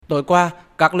Tối qua,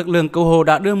 các lực lượng cứu hộ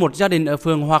đã đưa một gia đình ở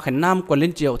phường Hòa Khánh Nam, quận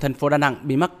Liên Chiểu, thành phố Đà Nẵng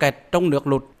bị mắc kẹt trong nước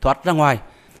lụt thoát ra ngoài.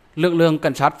 Lực lượng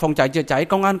cảnh sát phòng cháy chữa cháy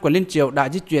công an quận Liên Chiểu đã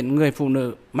di chuyển người phụ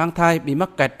nữ mang thai bị mắc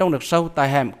kẹt trong nước sâu tại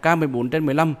hẻm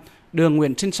K14/15, đường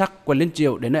Nguyễn Sinh Sắc, quận Liên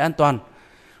Chiểu đến nơi an toàn.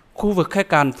 Khu vực Khe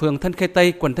Càn, phường Thanh Khê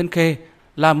Tây, quận Thanh Khê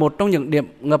là một trong những điểm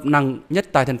ngập nặng nhất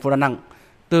tại thành phố Đà Nẵng.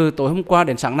 Từ tối hôm qua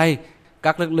đến sáng nay,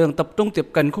 các lực lượng tập trung tiếp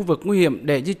cận khu vực nguy hiểm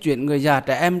để di chuyển người già,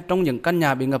 trẻ em trong những căn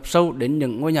nhà bị ngập sâu đến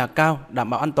những ngôi nhà cao đảm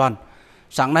bảo an toàn.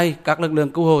 Sáng nay, các lực lượng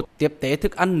cứu hộ tiếp tế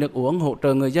thức ăn, nước uống hỗ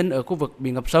trợ người dân ở khu vực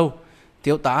bị ngập sâu.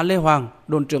 Thiếu tá Lê Hoàng,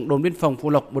 đồn trưởng đồn biên phòng Phú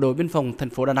Lộc, bộ đội biên phòng thành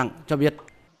phố Đà Nẵng cho biết.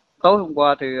 Tối hôm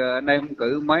qua thì anh em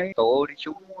cử mấy tổ đi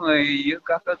xuống dưới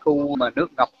các cái khu mà nước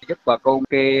ngập, giúp bà con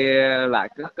kê lại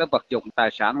các cái vật dụng tài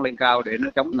sản lên cao để nó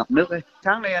chống ngập nước ấy.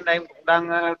 Sáng nay anh em cũng đang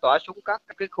tỏa xuống các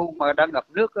cái khu mà đang ngập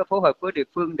nước, phối hợp với địa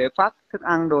phương để phát thức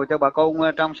ăn đồ cho bà con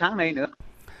trong sáng nay nữa.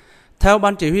 Theo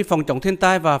Ban Chỉ huy phòng chống thiên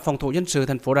tai và phòng thủ dân sự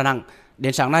thành phố Đà Nẵng,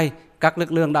 đến sáng nay, các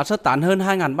lực lượng đã sơ tán hơn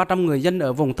 2.300 người dân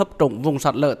ở vùng thấp trũng, vùng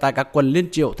sạt lở tại các quận Liên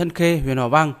Chiểu, Thanh Khê, huyện Hòa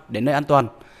Vang đến nơi an toàn.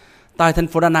 Tại thành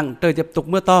phố Đà Nẵng, trời tiếp tục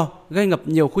mưa to, gây ngập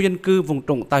nhiều khu dân cư vùng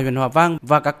trũng tại huyện Hòa Vang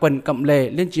và các quận Cẩm Lệ,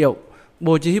 Liên Chiểu.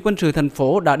 Bộ Chỉ huy quân sự thành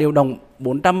phố đã điều động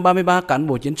 433 cán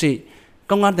bộ chiến sĩ.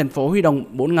 Công an thành phố huy động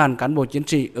 4.000 cán bộ chiến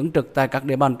sĩ ứng trực tại các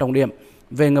địa bàn trọng điểm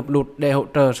về ngập lụt để hỗ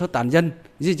trợ sơ tán dân,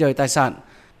 di dời tài sản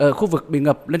ở khu vực bị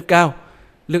ngập lên cao.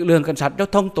 Lực lượng cảnh sát giao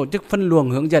thông tổ chức phân luồng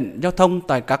hướng dẫn giao thông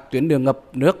tại các tuyến đường ngập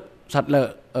nước, sạt lở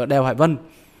ở đèo Hải Vân.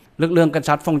 Lực lượng cảnh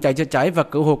sát phòng cháy chữa cháy và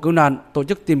cứu hộ cứu nạn tổ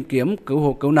chức tìm kiếm, cứu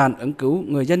hộ cứu nạn, ứng cứu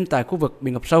người dân tại khu vực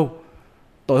bị ngập sâu.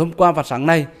 Tối hôm qua và sáng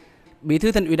nay, Bí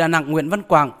thư Thành ủy Đà Nẵng Nguyễn Văn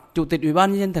Quảng, Chủ tịch Ủy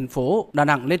ban nhân dân thành phố Đà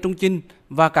Nẵng Lê Trung Chinh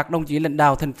và các đồng chí lãnh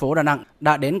đạo thành phố Đà Nẵng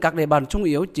đã đến các địa bàn xung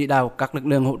yếu chỉ đạo các lực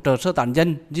lượng hỗ trợ sơ tán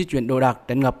dân di chuyển đồ đạc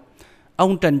tránh ngập.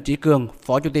 Ông Trần Chí Cường,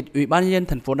 Phó Chủ tịch Ủy ban nhân dân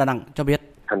thành phố Đà Nẵng cho biết.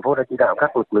 Thành phố đã chỉ đạo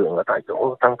các lực lượng ở tại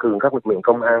chỗ tăng cường các lực lượng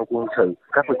công an, quân sự,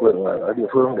 các lực lượng ở địa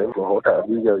phương để hỗ trợ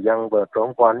di dời dân, và tối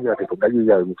hôm qua đến giờ thì cũng đã di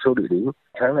dời một số địa điểm.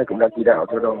 Sáng nay cũng đã chỉ đạo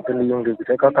cho đoàn thanh niên thì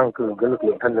sẽ có tăng cường cái lực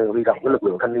lượng thanh niên, huy động cái lực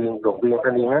lượng thanh niên, đoàn viên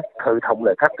thanh niên khơi thông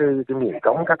lại các cái miệng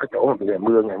cống, các cái chỗ mà bị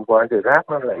mưa ngày hôm qua trời rác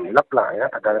nó lại lấp lại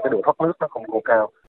thật ra cái độ thoát nước nó không cao.